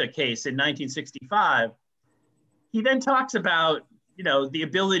Atlanta case in 1965. He then talks about, you know, the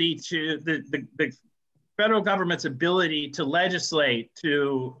ability to, the federal government's ability to legislate,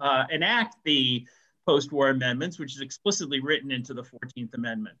 to enact the post-war amendments, which is explicitly written into the 14th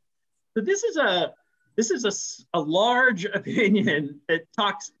Amendment. So this is a large opinion that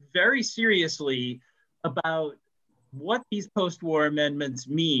talks very seriously about what these post-war amendments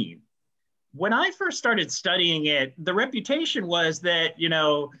mean. When I first started studying it, the reputation was that, you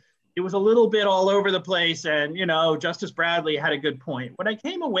know, it was a little bit all over the place and, you know, Justice Bradley had a good point. What I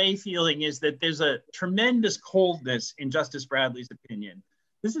came away feeling is that there's a tremendous coldness in Justice Bradley's opinion.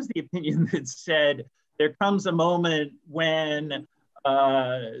 This is the opinion that said there comes a moment when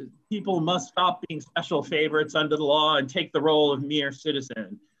people must stop being special favorites under the law and take the role of mere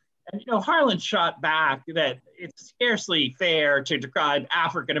citizen. And, you know, Harlan shot back that it's scarcely fair to describe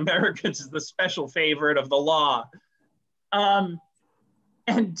African Americans as the special favorite of the law. The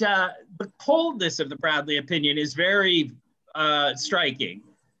coldness of the Bradley opinion is very striking.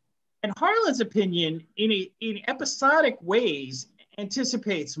 And Harlan's opinion, in episodic ways,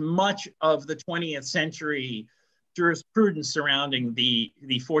 anticipates much of the 20th century jurisprudence surrounding the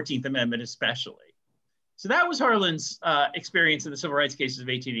 14th Amendment especially. So that was Harlan's experience in the civil rights cases of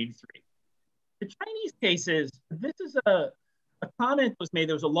 1883. The Chinese cases, this is a comment was made.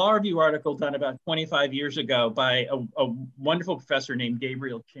 There was a law review article done about 25 years ago by a wonderful professor named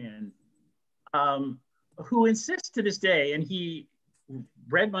Gabriel Chin, who insists to this day, and he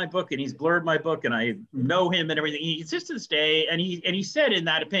read my book and he's blurred my book and I know him and everything. He insists to this day, and he said in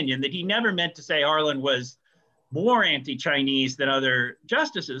that opinion that he never meant to say Harlan was more anti-Chinese than other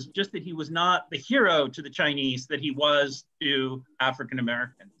justices, just that he was not the hero to the Chinese that he was to African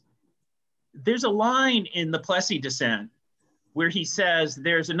Americans. There's a line in the Plessy dissent where he says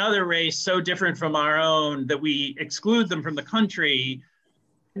there's another race so different from our own that we exclude them from the country,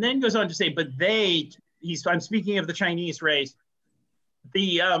 and then goes on to say, but I'm speaking of the Chinese race.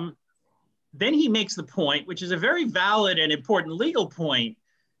 Then he makes the point, which is a very valid and important legal point,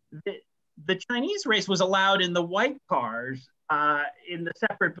 that the Chinese race was allowed in the white cars in the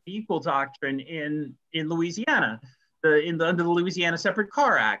separate but equal doctrine in Louisiana, under the Louisiana Separate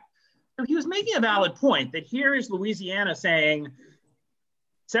Car Act. So he was making a valid point that here is Louisiana saying,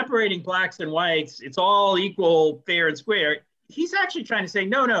 separating blacks and whites, it's all equal, fair and square. He's actually trying to say,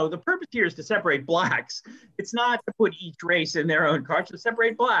 no, the purpose here is to separate blacks. It's not to put each race in their own car, to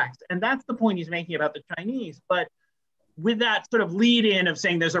separate blacks. And that's the point he's making about the Chinese. But with that sort of lead in of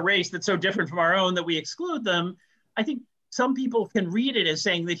saying there's a race that's so different from our own that we exclude them, I think some people can read it as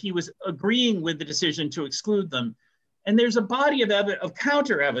saying that he was agreeing with the decision to exclude them. And there's a body of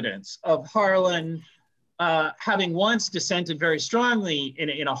counter evidence of Harlan having once dissented very strongly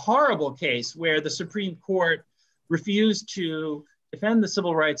in a horrible case where the Supreme Court refused to defend the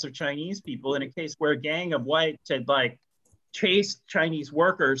civil rights of Chinese people in a case where a gang of whites had chased Chinese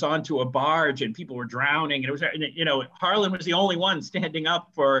workers onto a barge and people were drowning. And it was, you know, Harlan was the only one standing up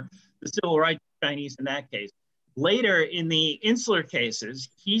for the civil rights of Chinese in that case. Later in the insular cases,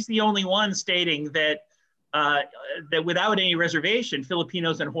 he's the only one stating that that without any reservation,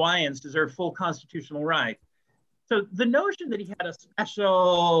 Filipinos and Hawaiians deserve full constitutional rights. So the notion that he had a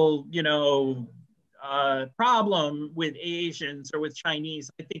special, problem with Asians or with Chinese,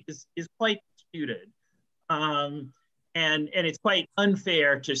 I think is quite disputed. And it's quite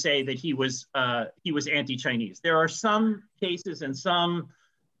unfair to say that he was anti-Chinese. There are some cases and some,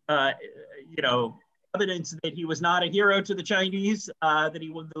 evidence that he was not a hero to the Chinese, that he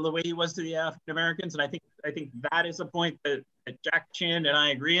was the way he was to the African Americans, and I think that is a point that Jack Chin and I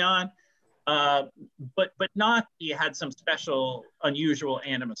agree on. But not he had some special, unusual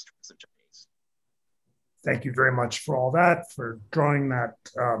animus towards the Chinese. Thank you very much for all that, for drawing that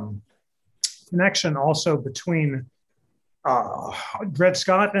connection also between Dred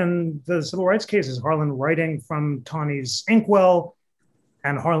Scott and the civil rights cases. Harlan writing from Taney's inkwell,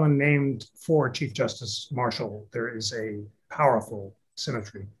 and Harlan named for Chief Justice Marshall. There is a powerful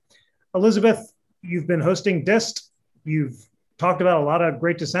symmetry. Elizabeth, you've been hosting DIST. You've talked about a lot of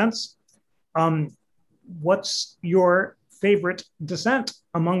great dissents. What's your favorite dissent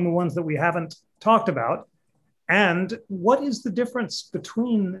among the ones that we haven't talked about? And what is the difference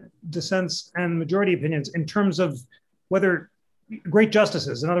between dissents and majority opinions in terms of whether great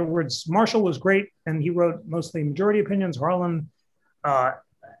justices, in other words, Marshall was great and he wrote mostly majority opinions. Harlan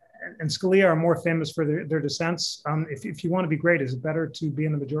and Scalia are more famous for their dissents. If you want to be great, is it better to be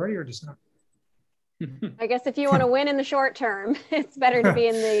in the majority or dissent? I guess if you want to win in the short term, it's better to be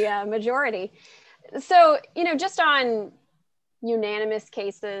in the majority. So, just on unanimous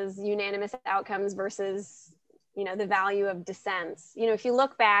cases, unanimous outcomes versus, the value of dissents. If you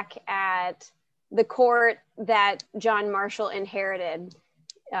look back at the court that John Marshall inherited,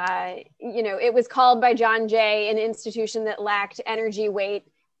 it was called by John Jay an institution that lacked energy, weight,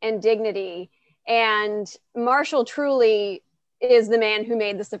 and dignity. And Marshall truly is the man who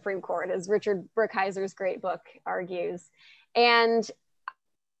made the Supreme Court, as Richard Brookhiser's great book argues. And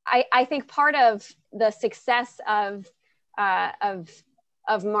I think part of the success of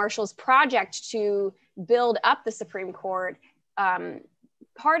Marshall's project to build up the Supreme Court,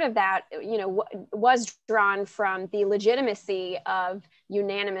 part of that, was drawn from the legitimacy of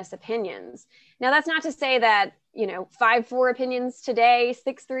unanimous opinions. Now, that's not to say that, 5-4 opinions today,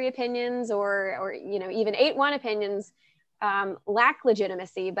 6-3 opinions, or even 8-1 opinions lack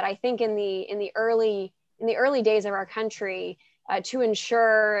legitimacy. But I think in the early days of our country, to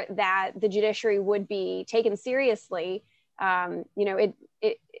ensure that the judiciary would be taken seriously,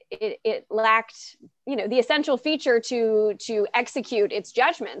 it lacked, the essential feature to execute its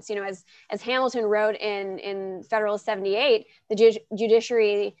judgments. As Hamilton wrote in Federalist 78, the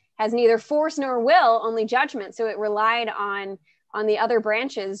judiciary has neither force nor will, only judgment. So it relied on the other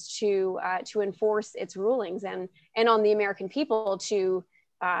branches to enforce its rulings, and on the American people to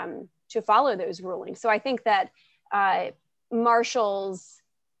follow those rulings. So I think that Marshall's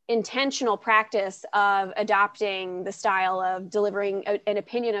intentional practice of adopting the style of delivering an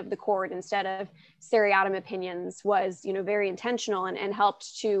opinion of the court instead of seriatim opinions was, very intentional and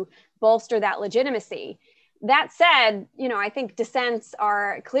helped to bolster that legitimacy. That said, I think dissents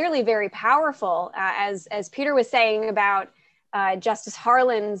are clearly very powerful, as Peter was saying about Justice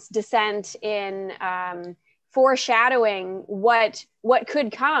Harlan's dissent in foreshadowing what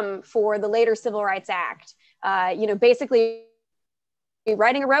could come for the later Civil Rights Act. Basically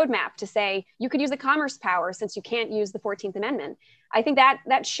writing a roadmap to say you could use the commerce power since you can't use the 14th Amendment. I think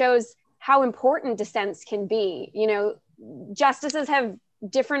that shows how important dissents can be. Justices have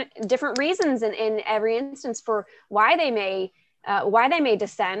different reasons in every instance for why they may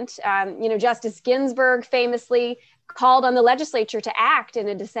dissent. Justice Ginsburg famously called on the legislature to act in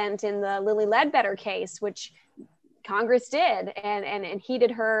a dissent in the Lilly Ledbetter case, which Congress did and heeded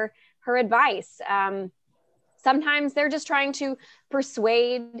her advice. Sometimes they're just trying to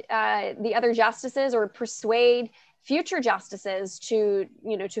persuade the other justices or persuade future justices to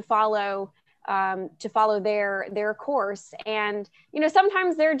follow their course. And,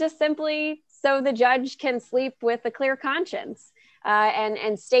 sometimes they're just simply so the judge can sleep with a clear conscience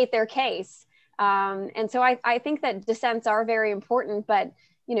and state their case. And so I think that dissents are very important, but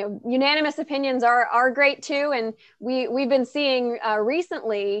unanimous opinions are great too. And we've been seeing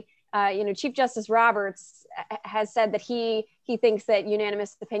recently, Chief Justice Roberts has said that he thinks that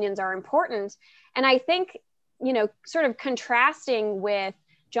unanimous opinions are important. And I think, sort of contrasting with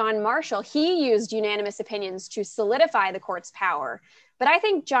John Marshall, he used unanimous opinions to solidify the court's power. But I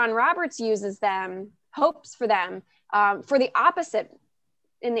think John Roberts uses them, hopes for them, in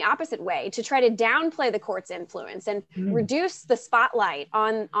the opposite way, to try to downplay the court's influence and reduce the spotlight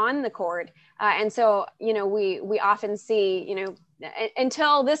on the court. And so, we often see,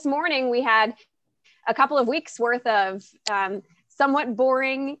 until this morning, we had a couple of weeks worth of somewhat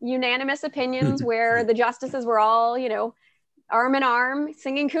boring unanimous opinions where the justices were all, arm in arm,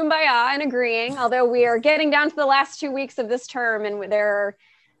 singing Kumbaya and agreeing, although we are getting down to the last 2 weeks of this term and there are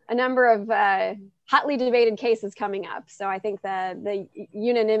a number of hotly debated cases coming up. So I think the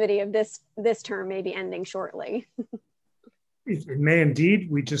unanimity of this term may be ending shortly. It may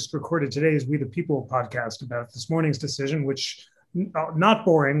indeed. We just recorded today's We the People podcast about this morning's decision, which, not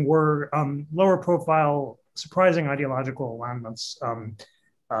boring, were lower profile, surprising ideological alignments. And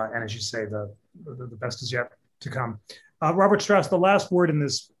as you say, the best is yet to come. Robert Strauss, the last word in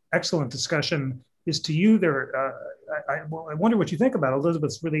this excellent discussion is to you. I wonder what you think about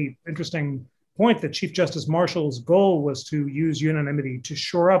Elizabeth's really interesting point that Chief Justice Marshall's goal was to use unanimity to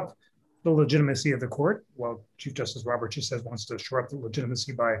shore up the legitimacy of the court. Well, Chief Justice Roberts, she says, wants to shore up the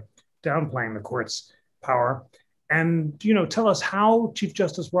legitimacy by downplaying the court's power. And, tell us how Chief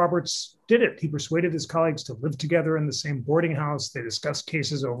Justice Roberts did it. He persuaded his colleagues to live together in the same boarding house. They discussed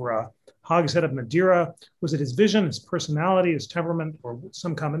cases over a hogshead of Madeira. Was it his vision, his personality, his temperament, or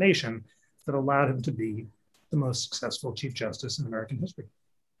some combination that allowed him to be the most successful Chief Justice in American history?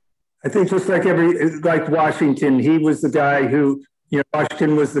 I think just like Washington, he was the guy who,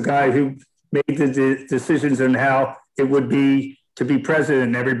 Washington was the guy who made the decisions on how it would be to be president.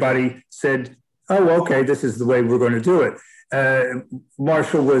 And everybody said, oh, okay, this is the way we're going to do it.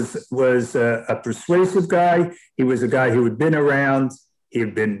 Marshall was a persuasive guy. He was a guy who had been around. He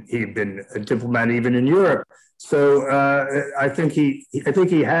had been a diplomat even in Europe. So I think he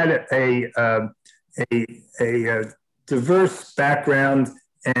had a diverse background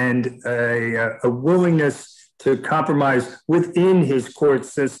and a willingness to compromise within his court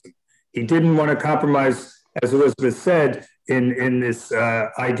system. He didn't want to compromise, as Elizabeth said, in this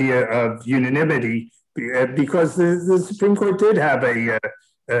idea of unanimity, because the Supreme Court did have it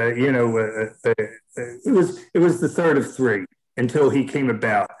was the third of three until he came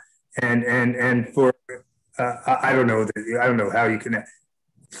about, and for I don't know how you can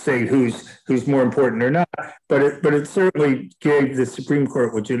say who's more important or not, but it certainly gave the Supreme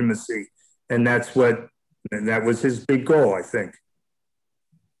Court legitimacy, and that was his big goal, I think.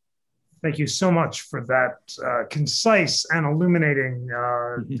 Thank you so much for that concise and illuminating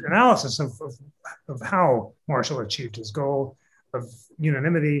analysis of how Marshall achieved his goal of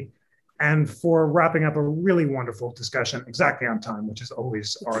unanimity, and for wrapping up a really wonderful discussion exactly on time, which is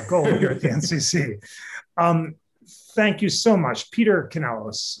always our goal here at the NCC. Thank you so much, Peter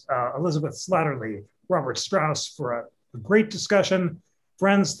Canellos, Elizabeth Slattery, Robert Strauss, for a great discussion.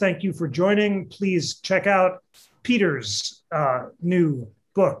 Friends, thank you for joining. Please check out Peter's new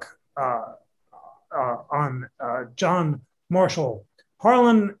book on John Marshall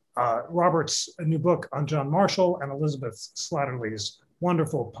Harlan, Robert's new book on John Marshall, and Elizabeth Slattery's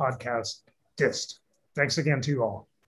wonderful podcast, Dissed. Thanks again to you all.